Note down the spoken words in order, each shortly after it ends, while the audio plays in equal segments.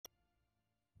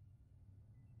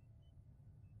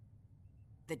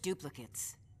The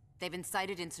duplicates. They've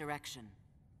incited insurrection.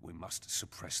 We must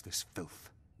suppress this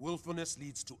filth. Willfulness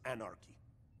leads to anarchy.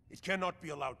 It cannot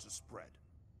be allowed to spread.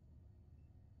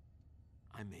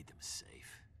 I made them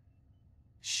safe.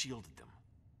 Shielded them.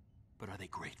 But are they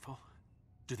grateful?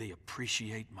 Do they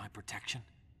appreciate my protection?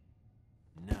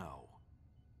 No.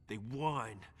 They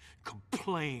whine,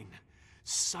 complain,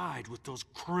 side with those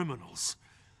criminals.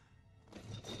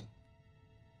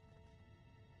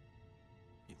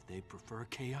 If they prefer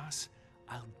chaos,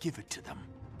 I'll give it to them.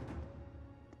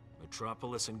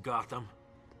 Metropolis and Gotham,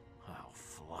 I'll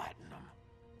flatten them.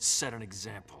 Set an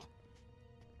example.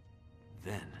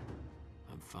 Then,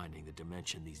 I'm finding the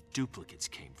dimension these duplicates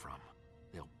came from.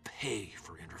 They'll pay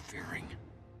for interfering.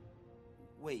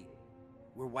 Wait,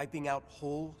 we're wiping out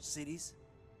whole cities?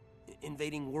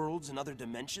 Invading worlds and other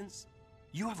dimensions?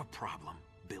 You have a problem,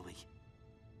 Billy.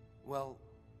 Well,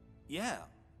 yeah.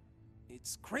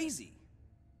 It's crazy.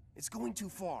 It's going too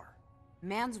far.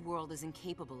 Man's world is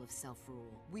incapable of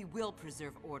self-rule. We will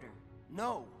preserve order.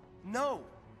 No, no.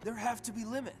 There have to be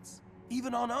limits.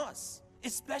 Even on us.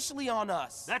 Especially on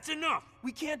us. That's enough!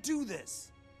 We can't do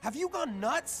this. Have you gone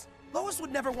nuts? Lois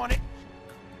would never want it.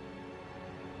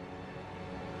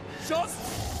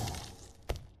 Just...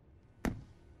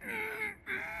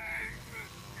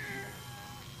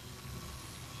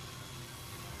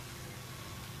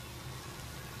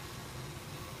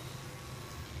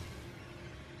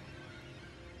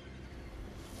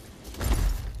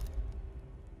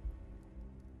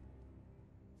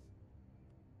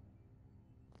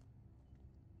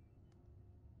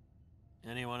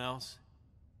 Anyone else?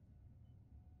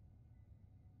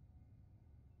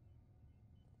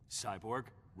 Cyborg,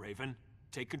 Raven,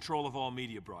 take control of all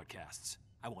media broadcasts.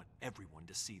 I want everyone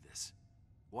to see this.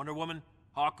 Wonder Woman,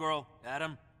 Hawkgirl,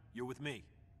 Adam, you're with me.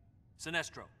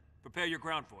 Sinestro, prepare your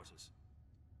ground forces.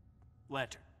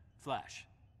 Lantern, Flash,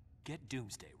 get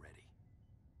Doomsday ready.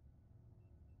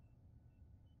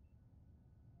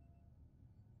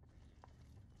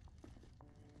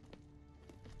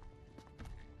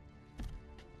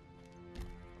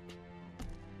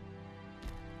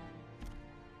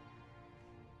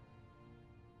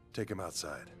 Take him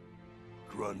outside.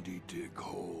 Grundy dig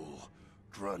hole,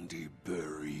 Grundy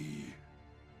bury.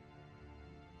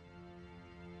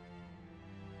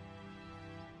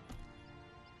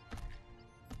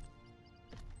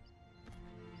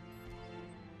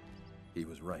 He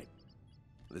was right.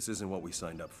 This isn't what we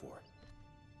signed up for.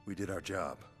 We did our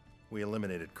job. We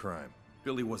eliminated crime.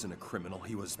 Billy wasn't a criminal,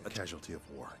 he was A casualty of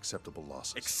war. Acceptable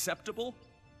losses. acceptable?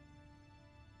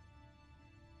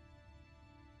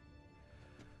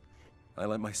 I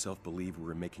let myself believe we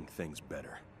were making things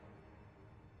better.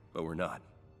 But we're not.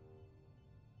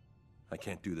 I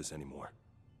can't do this anymore.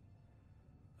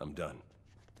 I'm done.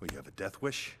 Well, you have a death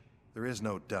wish? There is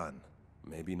no done.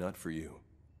 Maybe not for you.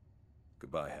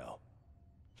 Goodbye, Hal.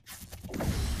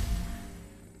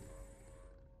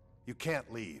 You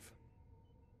can't leave.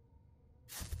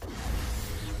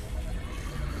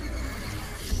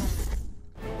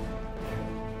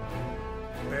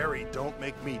 Barry, don't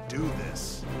make me do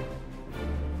this.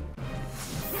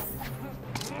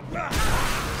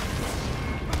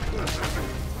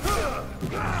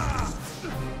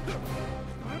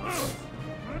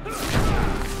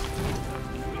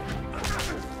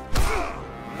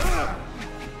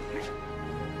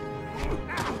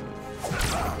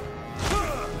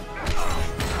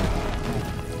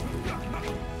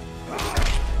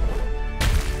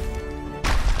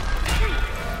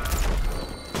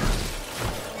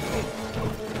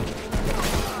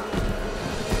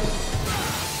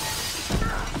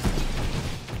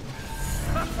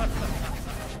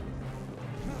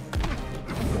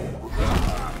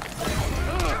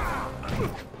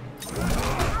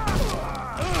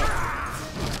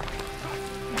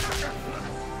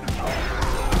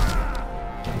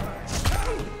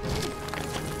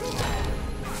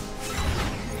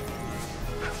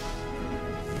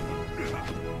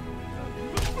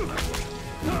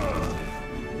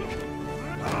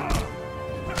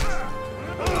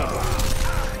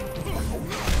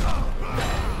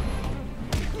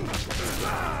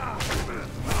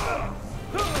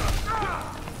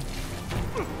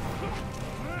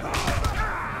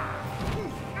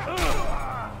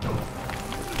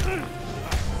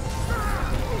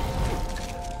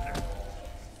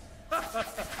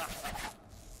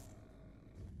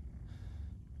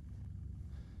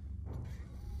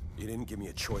 You didn't give me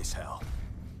a choice, Hal.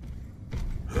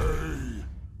 Hey,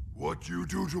 what you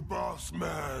do to boss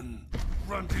man?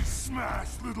 Grundy smash,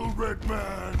 little red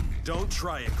man! Don't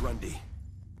try it, Grundy.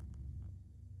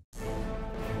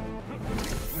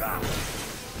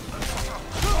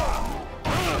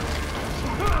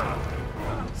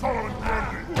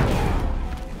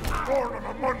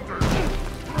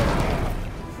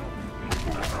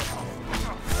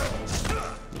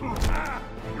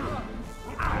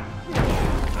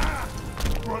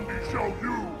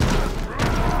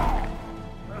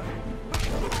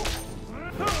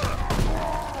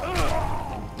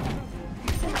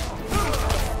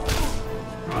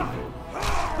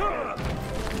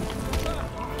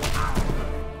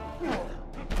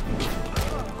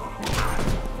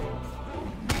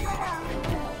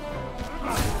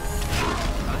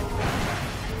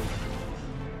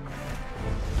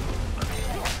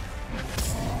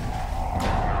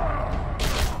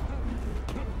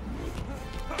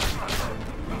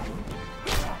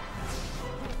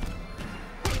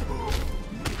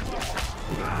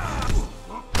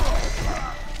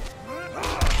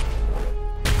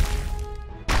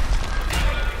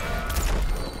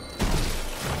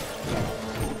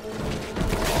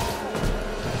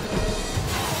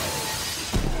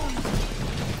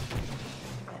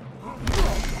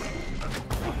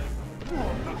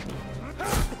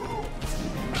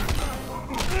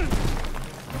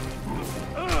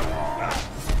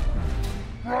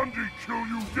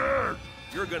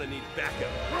 You're gonna need backup.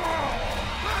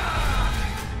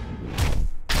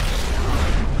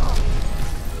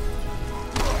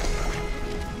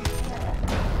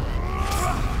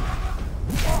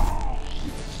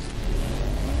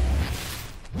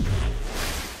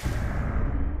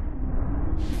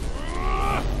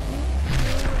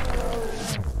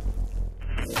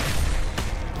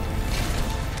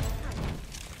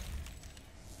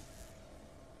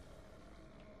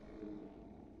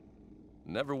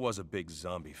 Never was a big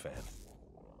zombie fan.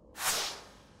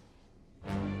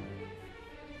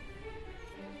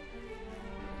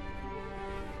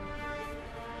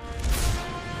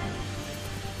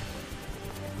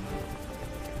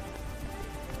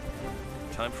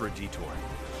 Time for a detour.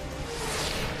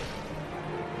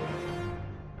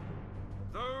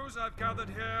 Those I've gathered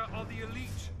here are the elite,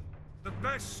 the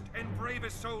best and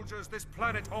bravest soldiers this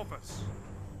planet offers.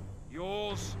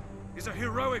 Yours is a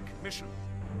heroic mission.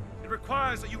 It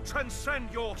requires that you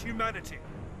transcend your humanity,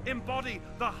 embody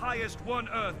the highest One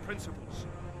Earth principles.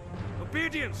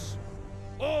 Obedience,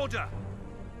 order,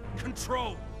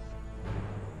 control.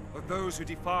 But those who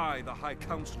defy the High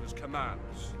Counselor's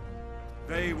commands,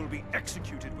 they will be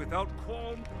executed without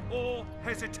qualm or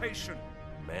hesitation.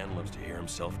 Man loves to hear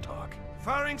himself talk.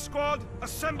 Firing squad,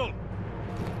 assemble!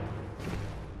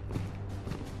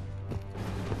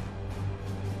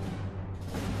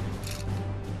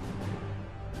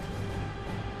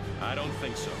 I don't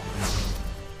think so.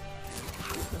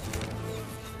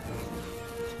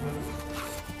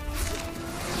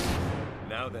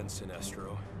 Now then,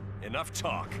 Sinestro. Enough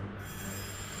talk.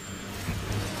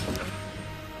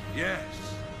 Yes,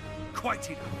 quite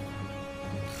enough.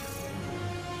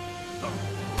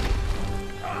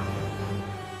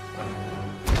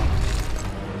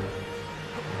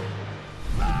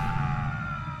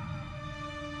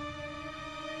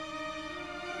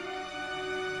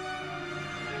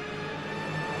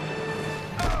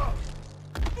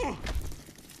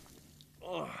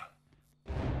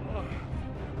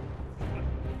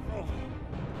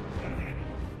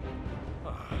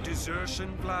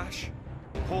 Desertion, Flash?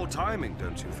 Poor timing,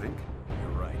 don't you think?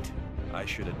 You're right. I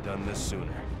should have done this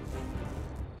sooner.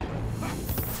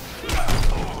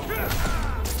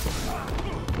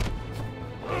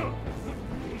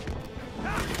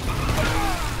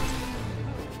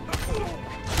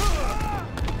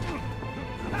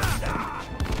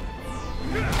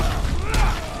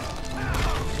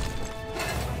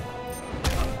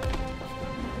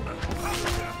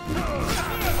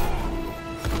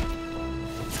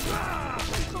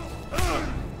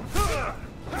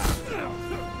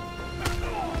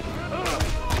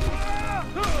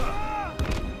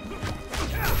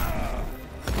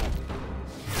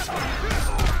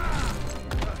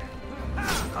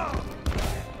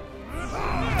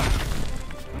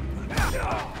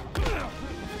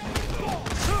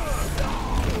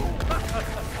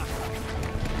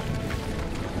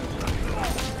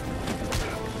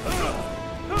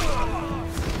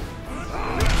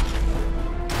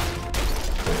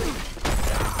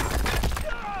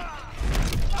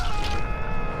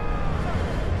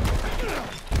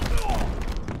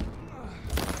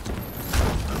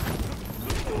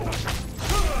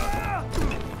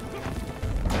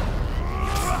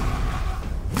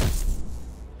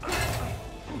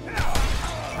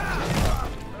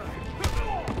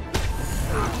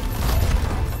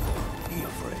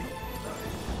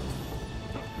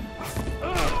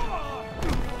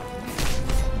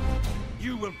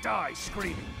 Die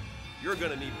screaming. You're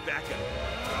gonna need backup.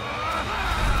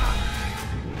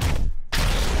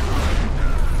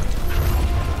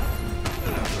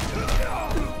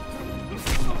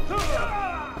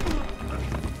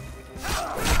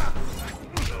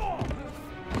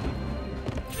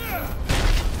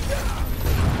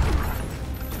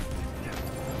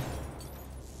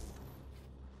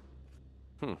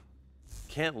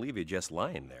 Can't leave you just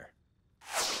lying there.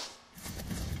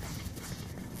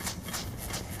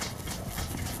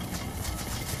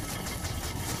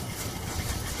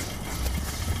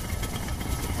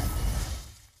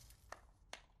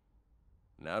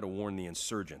 Now to warn the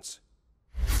insurgents.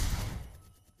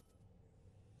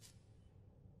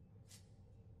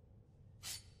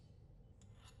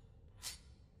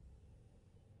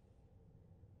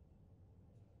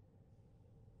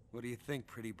 What do you think,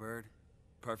 pretty bird?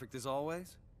 Perfect as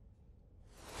always?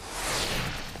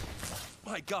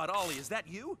 My God, Ollie, is that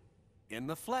you? In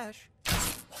the flesh.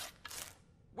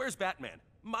 Where's Batman?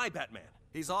 My Batman.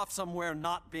 He's off somewhere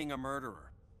not being a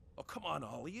murderer. Oh, come on,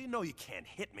 Ollie. You know you can't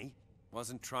hit me.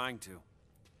 Wasn't trying to.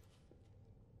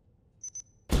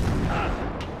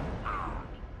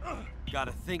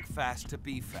 Gotta think fast to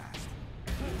be fast.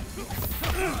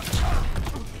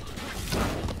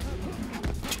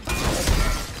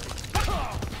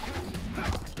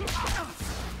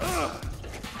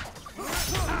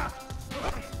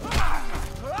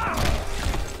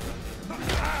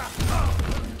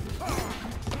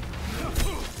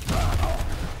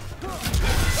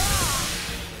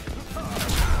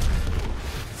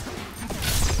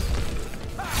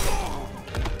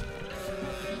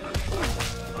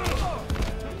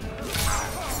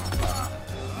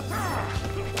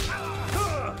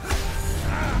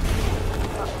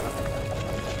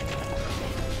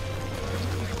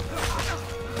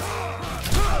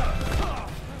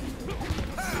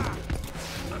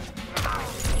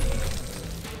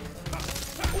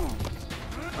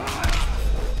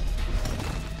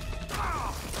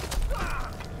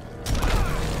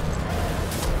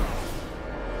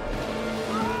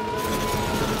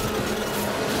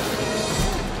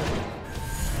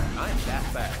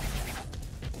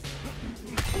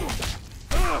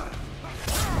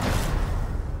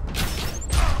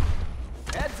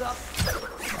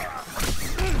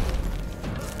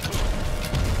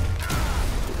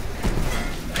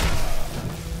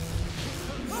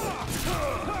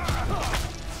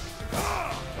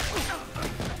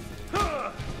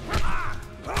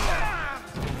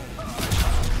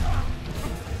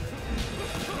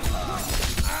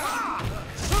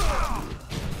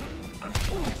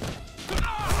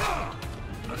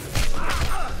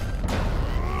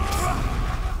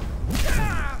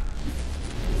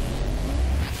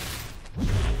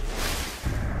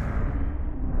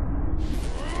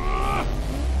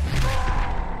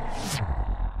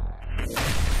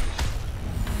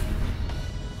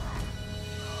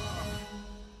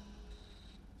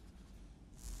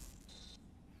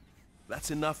 That's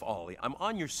enough, Ollie. I'm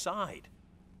on your side.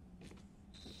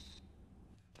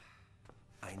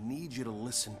 I need you to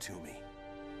listen to me.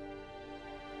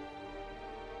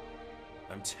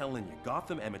 I'm telling you,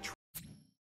 Gotham Amateur